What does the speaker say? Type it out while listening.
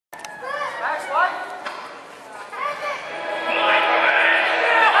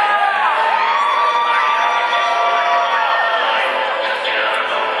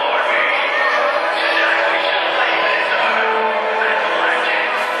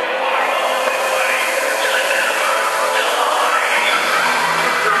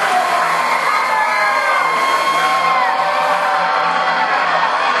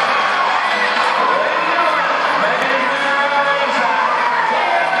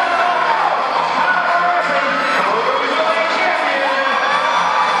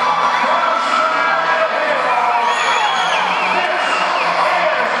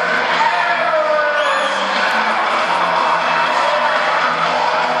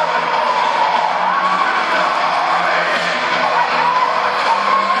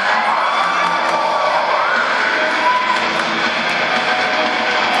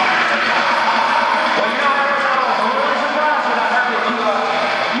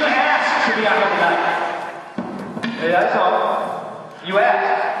Yeah, I saw. You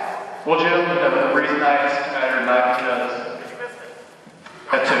asked. Well, Jim, the reason I asked Commander tonight because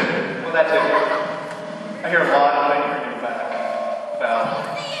that too. Well, that too. I hear a lot of things from you back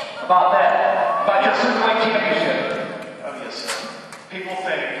about that. About your Cruiserweight Championship. Oh, yes. People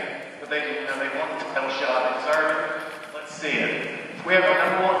think that they can, they want the title shot, they deserve it. Let's see it. We have a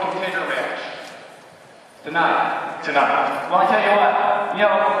 #1 contender match. Tonight. Tonight. Well, I tell you what,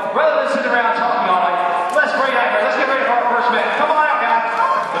 rather than sit around talking all night, let's bring it out here. Let's get ready for our first match. Come on out, guys.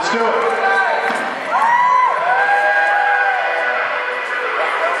 Let's do it.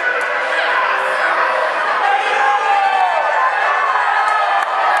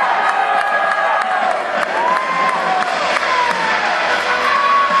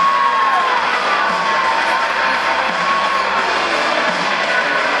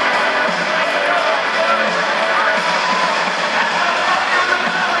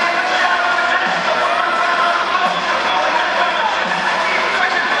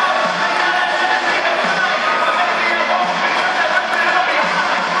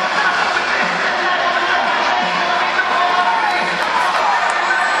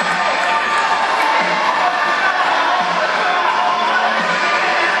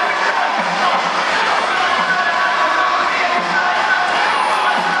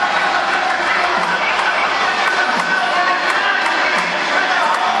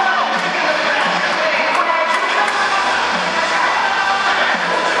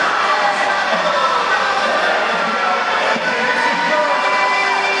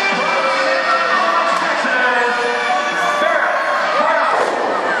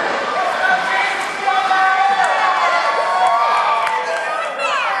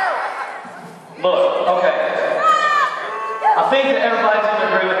 Look, okay. I think that everybody's going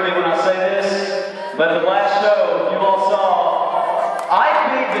to agree with me when I say this, but at the last show, you all saw, I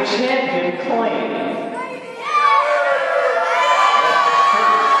beat the champion clean.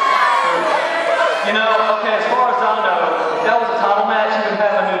 You know, okay, as far as I know, if that was a title match, you would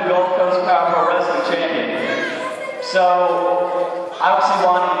have a new Gulf Coast Power Pro Wrestling champion. So, I don't see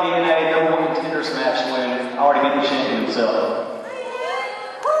why he being a #1 contenders match when I already beat the champion himself.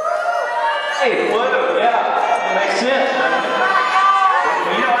 Hey, blue, yeah, it makes sense, doesn't it?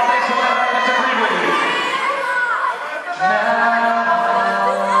 Well, you know, I think someone that's agreed with you.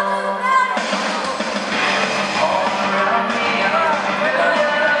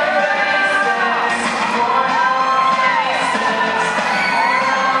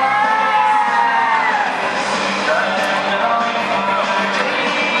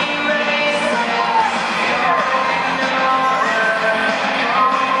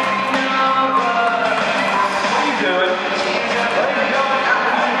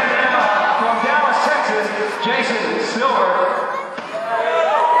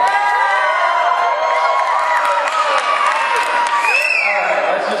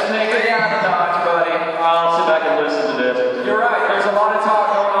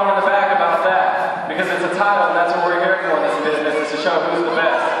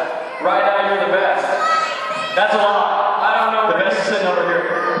 That's a lot. I don't know. The best is sitting over here.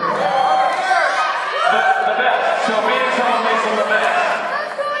 The best. So me and someone makes them the best.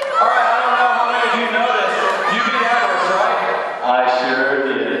 Alright, I don't know how many of you know this. You beat Avarice, right? I sure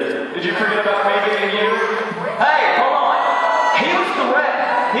did. Did you forget about me beating you? Hey, hold on. He was the rep.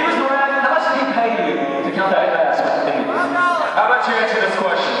 How much did he pay you to count that fast? How about you answer this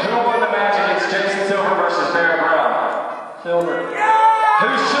question? Who won the match against Jason Silver versus Barrett Brown? Silver. Who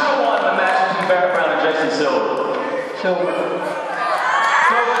should have won the match between Barrett Brown and Jason Silver? Silver.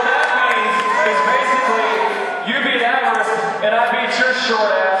 So what that means is basically you beat Avarice and I beat your short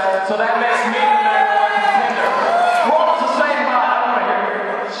ass, so that makes me the #1 contender. We're almost the same height. I don't want to hear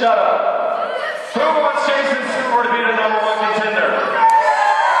you. Shut up. Who wants Jason Silver to be the #1 contender?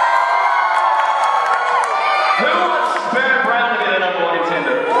 Who wants Barrett Brown to be the #1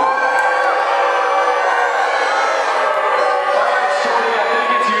 contender?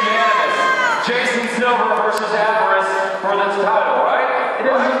 Jason Silver versus Avarice for this title, right? It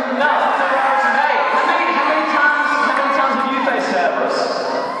isn't. No. Hey, how many times have you faced Avarice?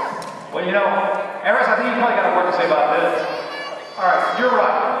 Well, you know, Avarice, I think you probably got a word to say about this. All right, you're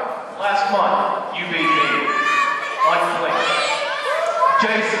right. Last month, you beat me. Like Flint.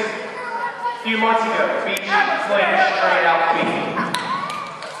 Jason, a few months ago, beat you. Flint straight out beat me.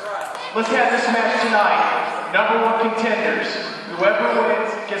 Let's have this match tonight. #1 contenders. Whoever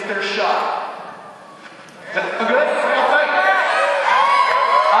wins gets their shot. Is that good? What do you think?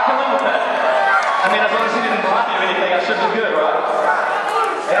 I can live with that. I mean, as long as he didn't bribe you or anything, I should be good, right?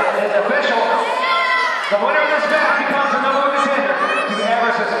 It's official. The winner of this match becomes the #1 contender to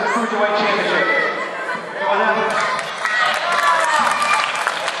Avarice's Cruiserweight Championship. It was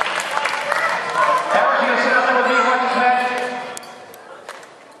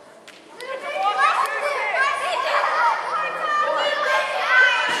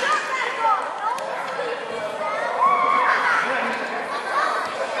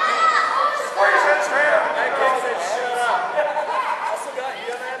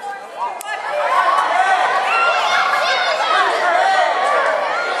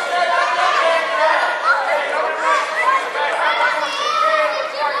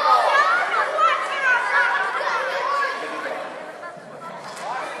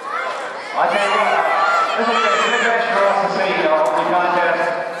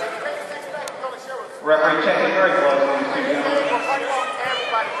Referee checking very close on these two guys.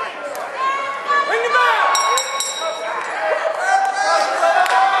 Bring it back!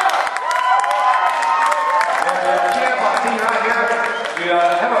 Champ, I see you right here. We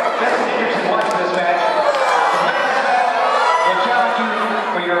have a vested interest in watching this match. We'll challenge you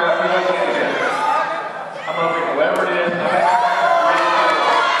for your heavyweight championship. I'm hoping whoever it is,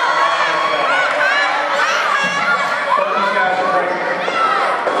 both these guys are great.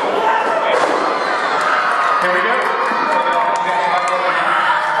 Here we go.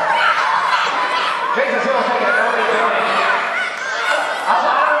 Jason Silva taking an early advantage. I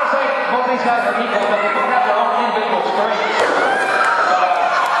don't want to say both these guys are equal, but they both have their own individual strengths.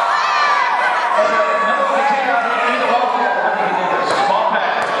 As a number one contender, I think either one of them have to do this. Small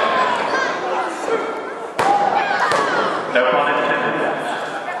match. No pun intended.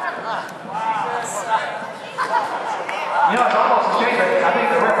 You know, it's almost a shame, but I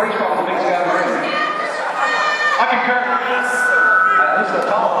think the referee's probably the biggest guy in the ring. I concur. This is the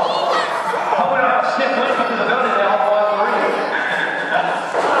tallest. I went out a stiff wind into the building to help out the ring.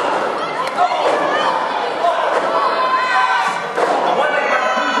 One thing about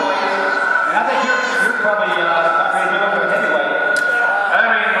the cruiserweights, and I think you're probably not ready to go for a heavyweight. I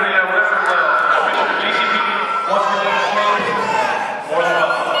mean, whatever Mr. GCP wants to do, more than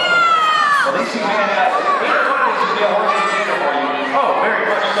welcome. Well, these two men, either one of these would be a horse contender for you. Oh, very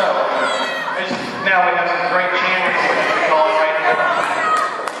much so. Now we have some great champions, we call it right now.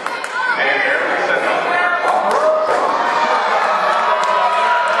 And there we go.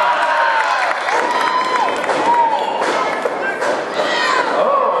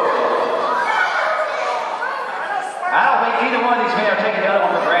 I don't think either one of these men are taking the other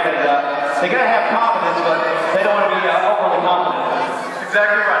one for granted. They got to have confidence, but they don't want to be overly confident.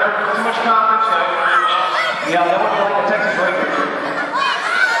 Exactly right. Too much confidence, no. Yeah, they want to be like the Texas Rangers.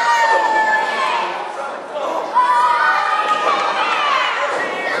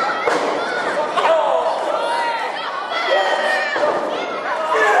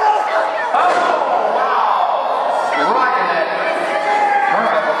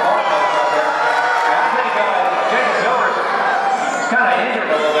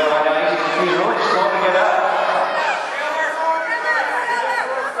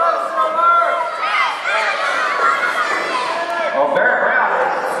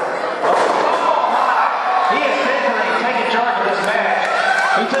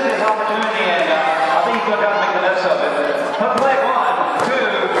 He took his opportunity, and I think he's going to try to make the best of it. Hook leg 1, 2,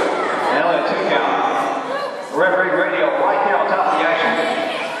 and only a 2 count. Referee radio right there on top of the action.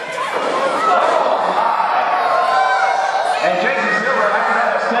 Oh my! And Jason Silver, after that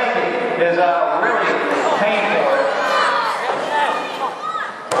mistake, is really paying for it.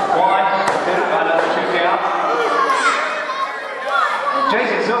 1, 2, another 2 count. And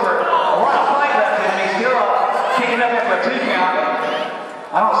Jason Silver, a lot of fight left in him. He's still kicking up after a 2 count.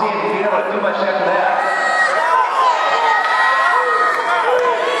 I don't see him being able to do much after that.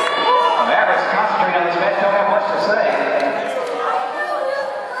 Avarice concentrating on this match, don't have much to say.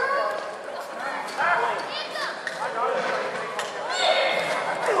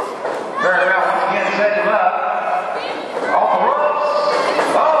 Barrett once again set him up. Off the ropes.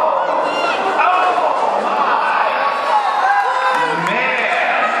 Oh! Oh my! Man!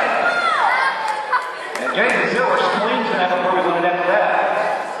 And Jason Silver swings and have a movement after that.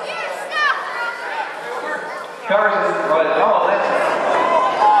 Covers it, but oh, that's it.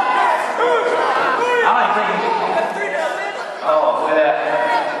 I don't think he's. Oh, look at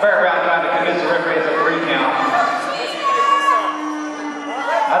that. Barrett trying to convince the referee it's a 3 count.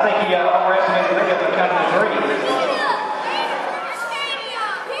 I think he overestimated the pickup and counted to 3.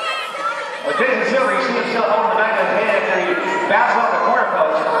 Well, Jason Silver, you see himself holding the back of his head after he bounced off the corner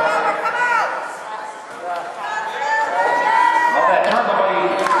post. Well, that turnover,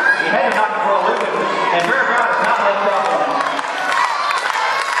 he had to knock it for a loop, and Barrett is not let go.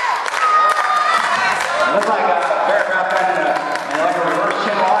 It looks like Barrett got in like a reverse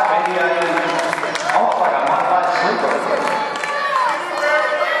chin lock, maybe almost like a modified sleeper.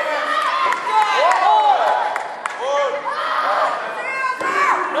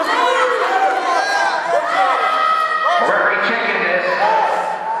 Referee checking this.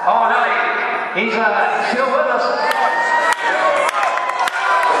 Oh no, he's still with us.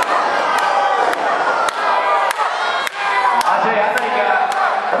 I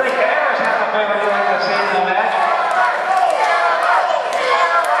think Avarice has a favorite like to see in the match.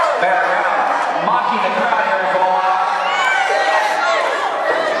 Barrett mocking the crowd here in goal.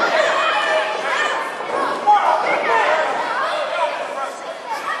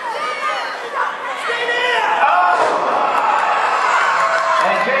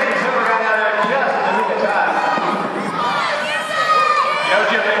 And Jason Silver got out there just as the time. You know,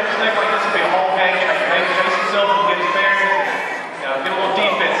 Jim, maybe think like this would be a whole game. Maybe Jason Silver will get his bearings and get a little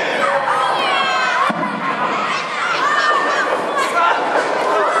defense in.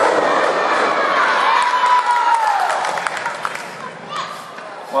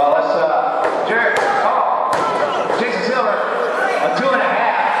 Well, let's, Jared, Jason Silver, a 2.5.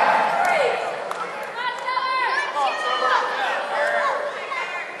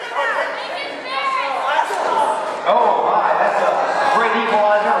 Oh my, that's a great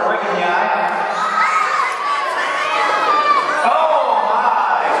equalizer, right in the eye. Oh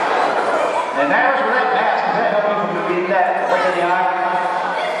my! And Avarice with that mask, does that help you from beating that right in the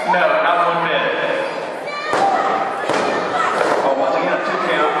eye? No, not one bit. Oh, once again, a 2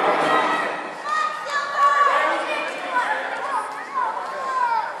 count.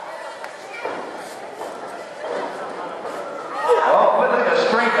 Oh, look at the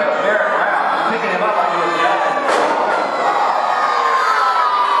strength of Barrett Brown, just picking him up like he was nothing.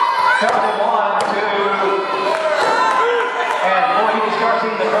 Counted 1, 2, and boy, you can start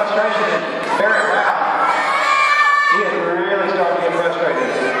seeing the frustration in Barrett Brown. He is really starting to get frustrated.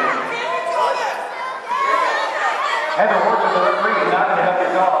 Having worked with the referee is not going to help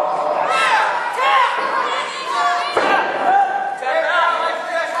your cause.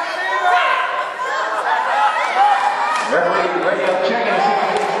 Referee radio checking to see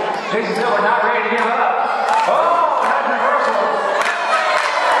Jason Silver not ready to give up. Oh, nice reversal.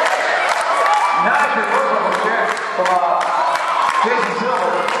 Nice reversal from Jason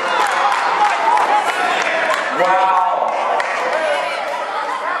Silver. Wow.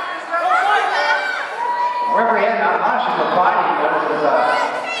 Referee had not honestly for fighting, but it was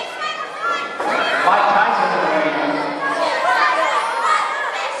Mike Tyson in the ring.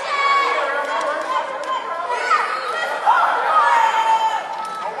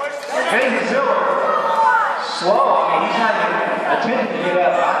 Jason Silver, slow. I mean, he's not even attempting to get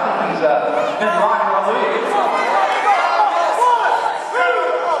up. I think he's been rocking on loose.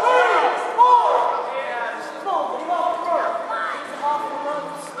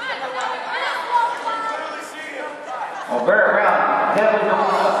 Well, Barrett Brown definitely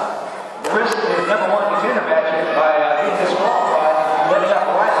don't risk the #1 contender match by getting disqualified and letting out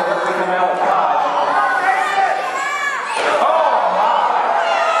the right to referee come out with 5.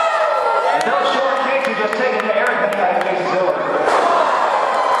 Just taking everything out of Jason Silver.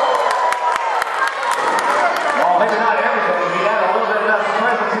 Well, maybe not everything. He had a little bit enough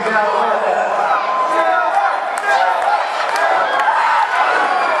presence to get out of the way of that.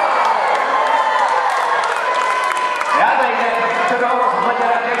 Yeah, I think that took over from looking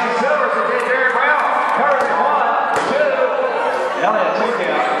at Jason Silver to get Barrett Brown. Covered in 1, 2. They only had 2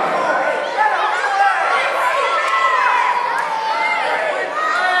 count.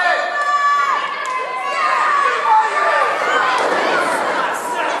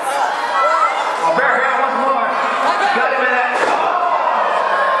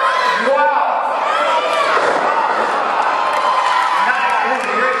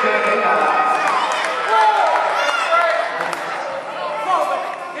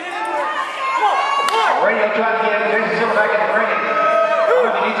 Trying to get Jason Silver back in the ring. I don't know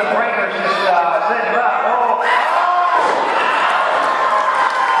if he needs some breakers, just set him up. Oh.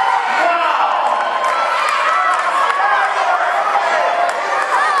 Wow!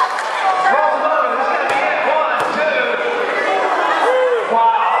 Roll the motor, this is going to be it. 1, 2.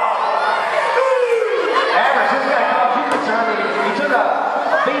 Wow. Avarice, this guy caught you concerned. He took a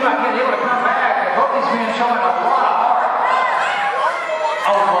beam by getting able to come back, and both these men showing a lot of heart.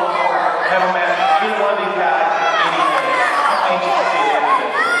 Oh, Lord. Never met either one of these guys.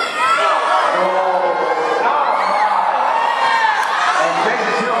 And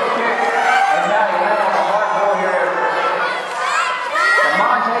Jason Silver kicked, and now he landed on the hardcore here. The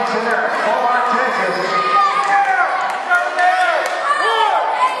Monte Center, Fort Worth, Texas.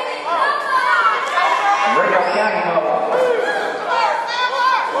 Radio County level.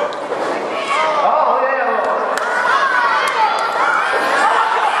 Oh, look at that little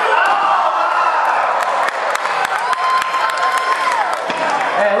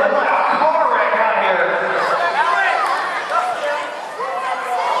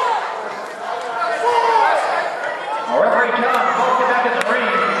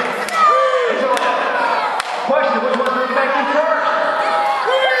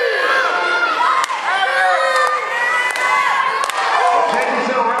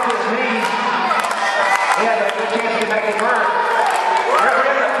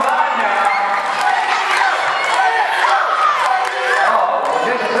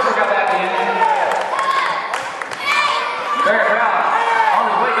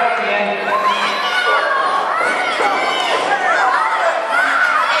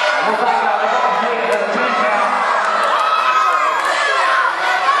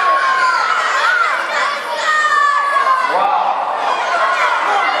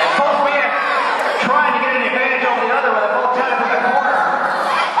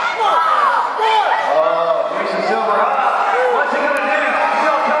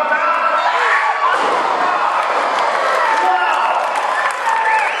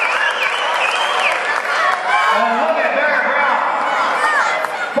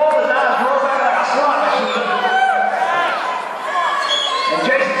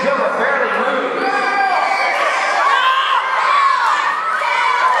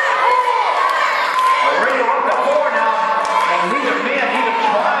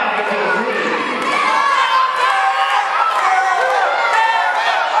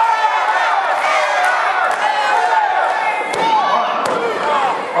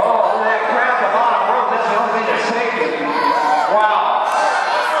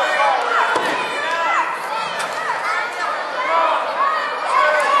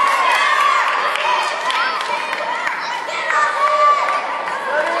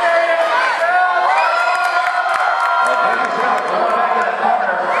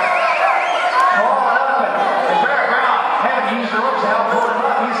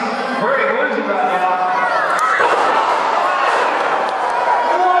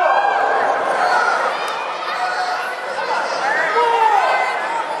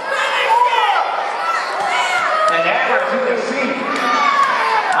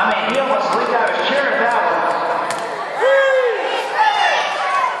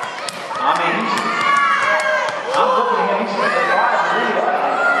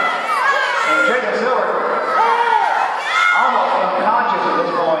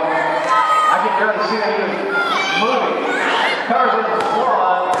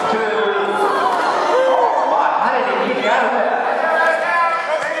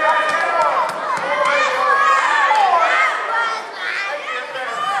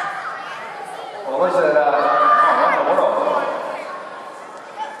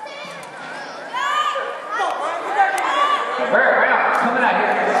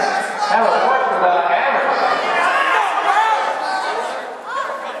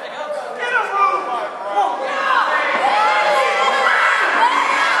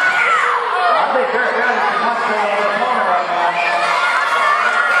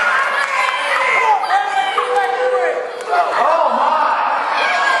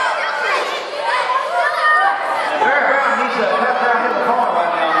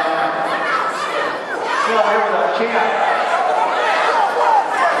champ.